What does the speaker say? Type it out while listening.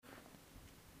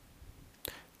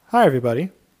Hi,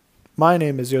 everybody. My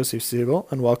name is Yosef Siegel,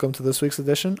 and welcome to this week's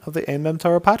edition of the Amen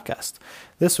Torah podcast.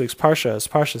 This week's parsha is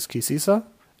Parshas Sisa,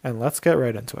 and let's get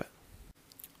right into it.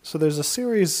 So there's a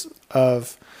series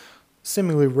of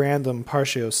seemingly random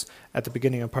parshios at the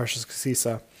beginning of Parshas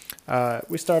Sisa.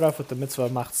 We start off with the mitzvah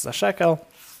of machzas shekel,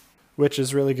 which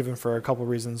is really given for a couple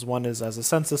reasons. One is as a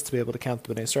census to be able to count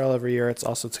the Bnei Israel every year. It's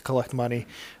also to collect money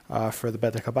for the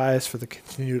Bedek HaBayis, for the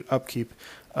continued upkeep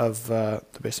of the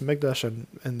Beis HaMikdash, and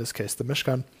in this case the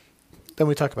Mishkan. Then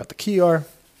we talk about the Kiyar,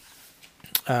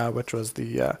 which was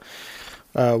the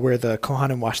where the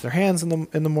Kohanim wash their hands in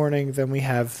the morning. Then we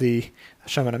have the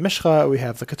Shemana Mishcha, we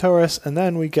have the Ketoris, and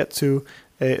then we get to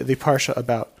the parsha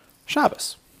about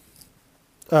Shabbos,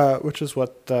 which is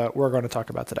what we're going to talk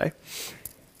about today.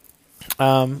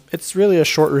 It's really a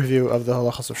short review of the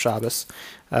halachos of Shabbos,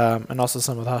 and also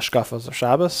some of the hashkafas of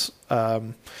Shabbos,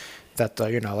 that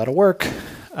you're not allowed to work,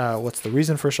 what's the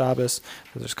reason for Shabbos,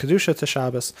 there's kedusha to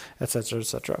Shabbos, etc.,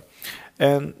 etc.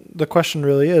 And the question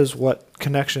really is, what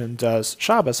connection does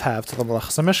Shabbos have to the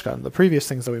Melachas HaMishkan? The previous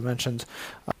things that we mentioned,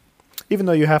 even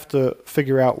though you have to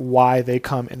figure out why they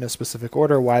come in a specific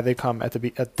order, why they come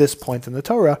at this point in the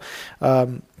Torah,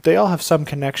 they all have some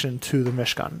connection to the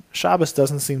Mishkan. Shabbos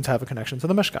doesn't seem to have a connection to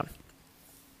the Mishkan.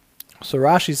 So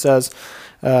Rashi says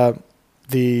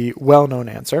the well-known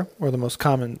answer, or the most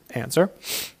common answer,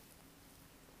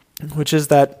 which is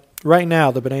that right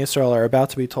now the Bnei Israel are about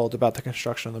to be told about the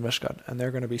construction of the Mishkan, and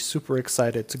they're going to be super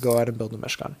excited to go out and build the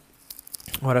Mishkan.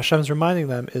 What Hashem's reminding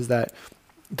them is that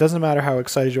it doesn't matter how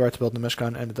excited you are to build the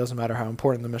Mishkan, and it doesn't matter how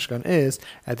important the Mishkan is,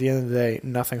 at the end of the day,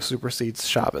 nothing supersedes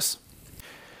Shabbos.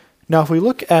 Now, if we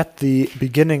look at the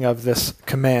beginning of this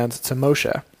command to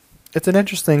Moshe, it's an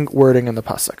interesting wording in the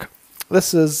pasuk.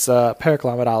 This is Perek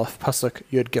Lamed Aleph, pasuk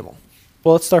Yud Gimel.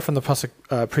 Well, let's start from the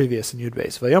pasuk previous in Yud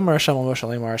Beis. Vayomer Hashem al Moshe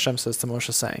leimar, Hashem says to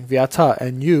Moshe, saying, V'ata,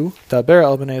 and you, daber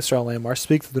el b'nei Yisrael leimar,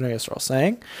 speak to the b'nei Yisrael,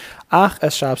 saying, Ach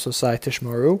es Shabbosai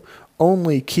tishmaru,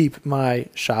 only keep my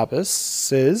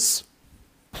Shabbos,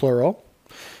 plural.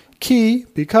 Ki,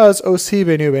 because osi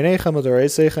b'nu b'neichem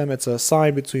u'doreisechem, it's a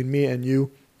sign between me and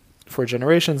you for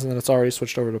generations, and then it's already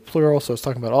switched over to plural, so it's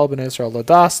talking about all b'nei Yisrael,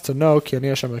 ladas, to know, ki ani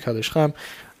Hashem mekadeshchem,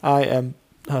 I am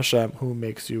Hashem who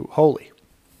makes you holy.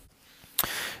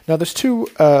 Now there's two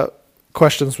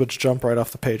questions which jump right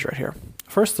off the page right here.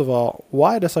 First of all,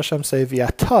 why does Hashem say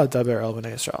V'yata daber el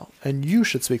b'nei Yisrael, and you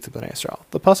should speak to b'nei Yisrael?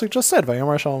 The pasuk just said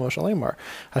Vayomer Hashem al Moshe leimar.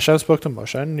 Hashem spoke to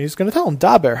Moshe, and he's going to tell him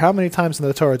daber. How many times in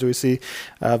the Torah do we see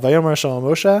Vayomer Hashem al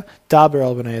Moshe daber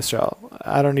el b'nei Yisrael?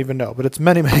 I don't even know, but it's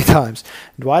many, many times.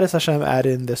 And why does Hashem add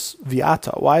in this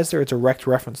V'yata? Why is there a direct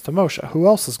reference to Moshe? Who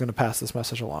else is going to pass this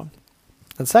message along?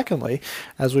 And secondly,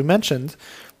 as we mentioned,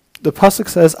 the pasuk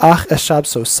says, Ach es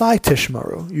Shabbosai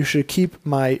tishmaru. You should keep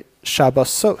my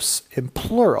Shabbosos in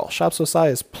plural. Shabbosai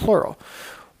is plural.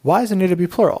 Why does it need to be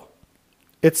plural?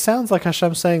 It sounds like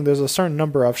Hashem saying there's a certain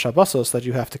number of Shabbosos that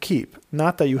you have to keep,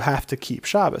 not that you have to keep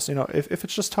Shabbos. You know, if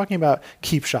it's just talking about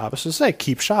keep Shabbos, just say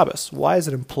keep Shabbos. Why is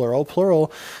it in plural?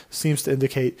 Plural seems to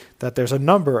indicate that there's a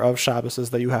number of Shabboses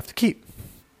that you have to keep.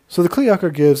 So the Kli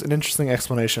Yakar gives an interesting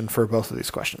explanation for both of these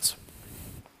questions.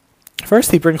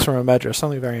 First, he brings from a medrash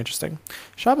something very interesting.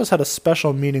 Shabbos had a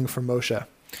special meaning for Moshe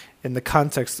in the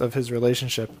context of his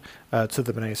relationship to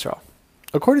the Bnei Israel.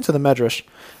 According to the medrash,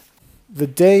 the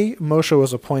day Moshe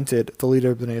was appointed the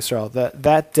leader of Bnei Israel,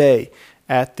 that day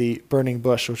at the burning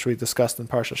bush, which we discussed in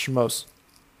Parshas Shemos,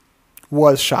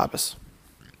 was Shabbos.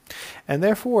 And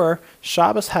therefore,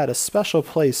 Shabbos had a special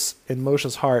place in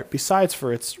Moshe's heart besides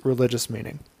for its religious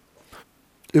meaning.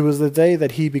 It was the day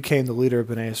that he became the leader of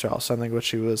Bnei Israel, something which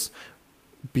he was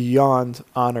beyond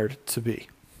honored to be.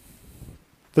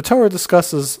 The Torah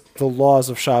discusses the laws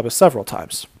of Shabbos several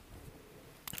times,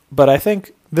 but I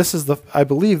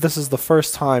believe this is the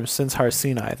first time since Har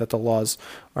Sinai that the laws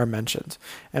are mentioned.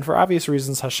 And for obvious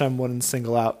reasons, Hashem wouldn't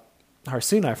single out Har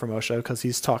Sinai for Moshe because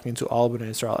he's talking to all Bnei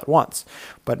Israel at once.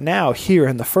 But now, here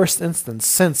in the first instance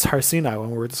since Har Sinai,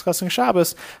 when we're discussing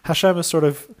Shabbos, Hashem is sort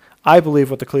of, I believe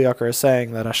what the Kli Yakar is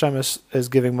saying, that Hashem is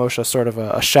giving Moshe sort of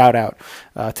a shout out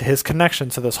to his connection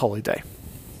to this holy day.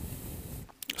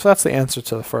 So that's the answer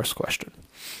to the first question.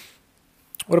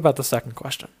 What about the second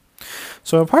question?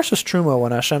 So in Parshas Truma,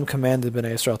 when Hashem commanded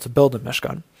Bnei Israel to build a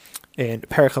Mishkan, in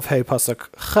Perek Chavhei pasuk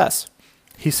Ches,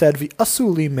 he said,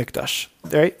 V'asu li mikdash.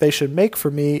 They should make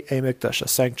for me a mikdash, a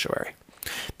sanctuary.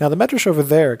 Now the Medrash over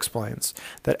there explains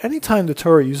that anytime the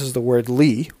Torah uses the word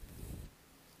li,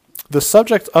 the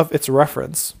subject of its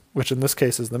reference, which in this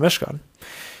case is the Mishkan,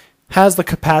 has the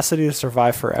capacity to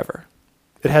survive forever.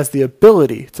 It has the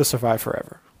ability to survive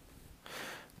forever.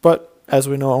 But as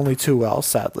we know only too well,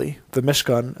 sadly, the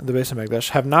Mishkan and the Beis HaMikdash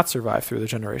have not survived through the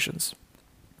generations.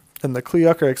 And the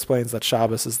Kli Yakar explains that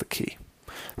Shabbos is the key.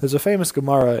 There's a famous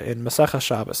Gemara in Masechah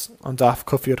Shabbos on Daf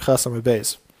Kuf Yud Ches Amud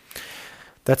Beis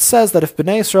that says that if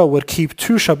Bnei Yisrael would keep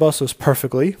 2 Shabbosos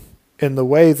perfectly, in the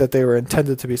way that they were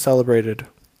intended to be celebrated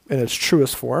in its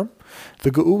truest form,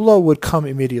 the Geula would come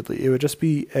immediately. It would just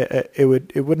be, it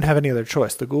wouldn't have any other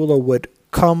choice. The Geula would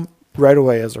come right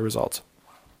away as a result.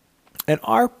 And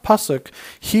our pasuk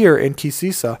here in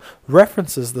Sisa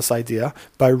references this idea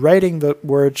by writing the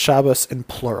word Shabbos in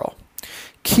plural.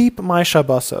 Keep my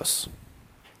Shabbosos.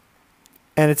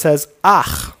 And it says,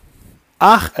 Ach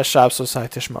es Shabbosai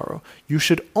tishmaru. You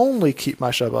should only keep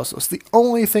my Shabbosos. The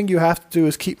only thing you have to do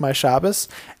is keep my Shabbos.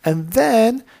 And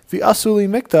then, the Asuli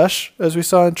Mikdash, as we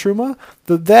saw in Truma,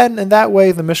 then in that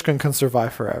way the Mishkan can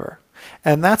survive forever.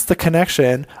 And that's the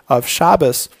connection of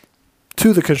Shabbos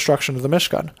to the construction of the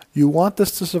Mishkan. You want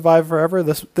this to survive forever?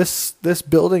 This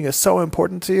building is so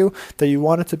important to you that you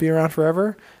want it to be around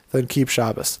forever? Then keep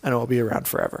Shabbos, and it will be around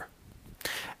forever.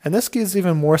 And this gives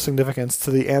even more significance to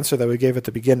the answer that we gave at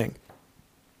the beginning,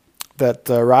 that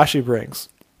Rashi brings,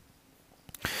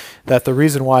 that the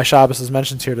reason why Shabbos is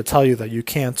mentioned here to tell you that you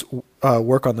can't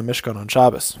work on the Mishkan on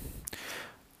Shabbos.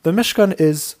 The Mishkan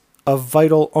is of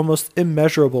vital, almost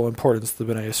immeasurable importance to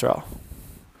Bnei Yisrael.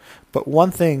 But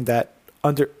one thing that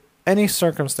under any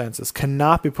circumstances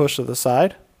cannot be pushed to the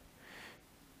side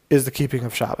is the keeping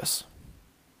of Shabbos.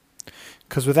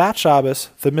 Because without Shabbos,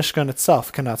 the Mishkan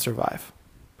itself cannot survive.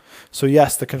 So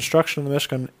yes, the construction of the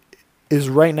Mishkan is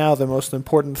right now the most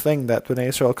important thing that Bnei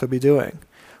Yisrael could be doing.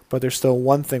 But there's still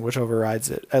one thing which overrides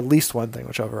it, at least one thing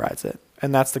which overrides it,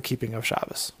 and that's the keeping of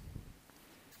Shabbos.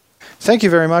 Thank you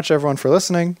very much, everyone, for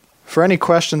listening. For any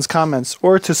questions, comments,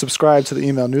 or to subscribe to the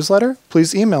email newsletter,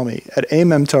 please email me at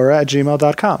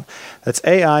amemtorah@gmail.com. That's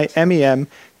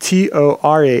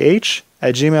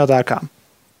AIMEMTORAH@gmail.com.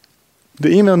 The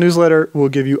email newsletter will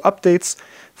give you updates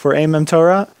for Amem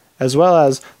Torah, as well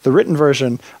as the written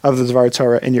version of the Dvar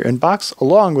Torah in your inbox,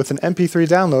 along with an MP3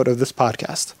 download of this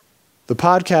podcast. The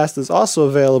podcast is also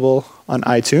available on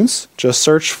iTunes. Just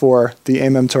search for the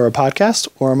Amem Torah podcast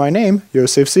or my name,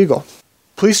 Yosef Siegel.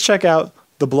 Please check out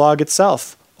the blog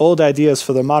itself,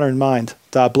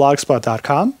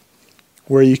 oldideasforthemodernmind.blogspot.com,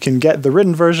 where you can get the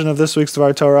written version of this week's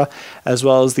Dvar Torah, as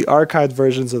well as the archived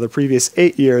versions of the previous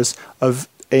 8 years of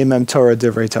Amem Torah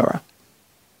Divrei Torah.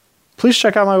 Please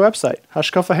check out my website,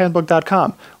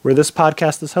 hashkafahandbook.com, where this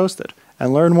podcast is hosted,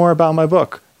 and learn more about my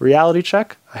book, Reality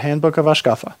Check, A Handbook of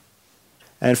Hashkafa.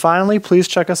 And finally, please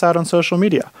check us out on social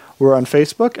media. We're on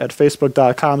Facebook at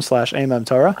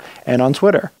facebook.com/AmemTorah, and on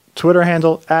Twitter, Twitter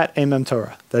handle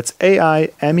 @AmemTorah. That's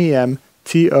AIMEMTORAH.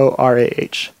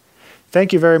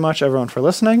 Thank you very much, everyone, for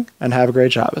listening, and have a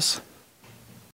great Shabbos.